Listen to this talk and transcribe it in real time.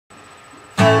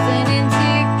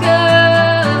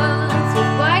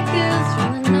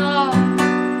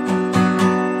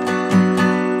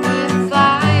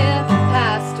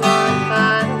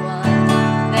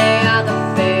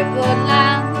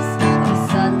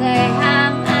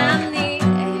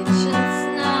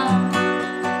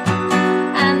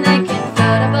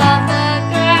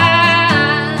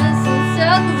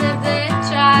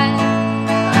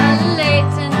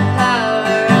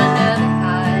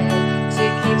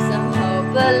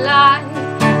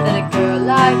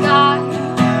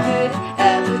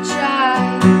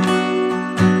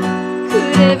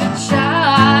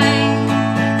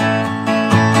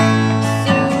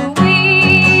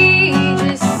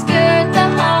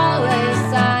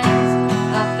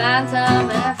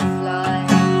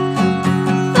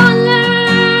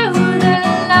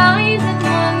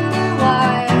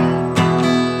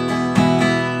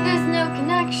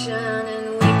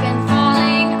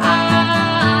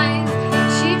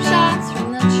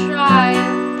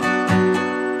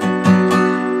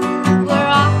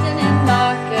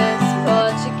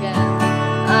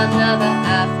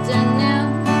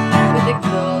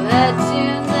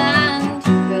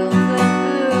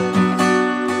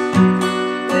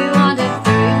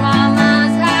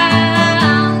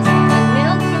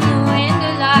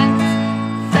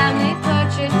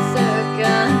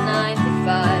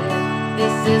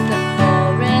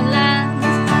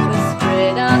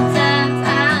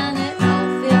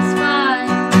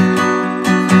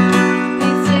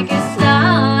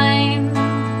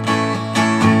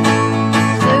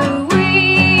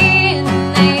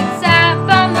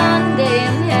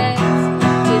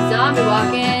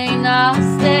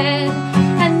exhausted,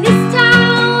 and this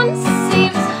town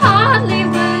seems hardly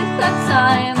worth our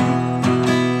time.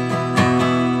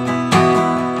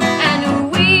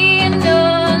 And we no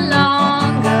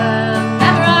longer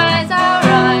memorize our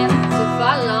rhymes to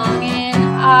follow in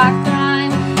our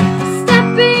crime,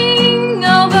 stepping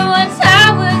over one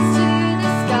towers to the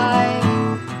sky.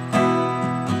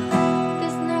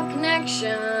 There's no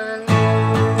connection.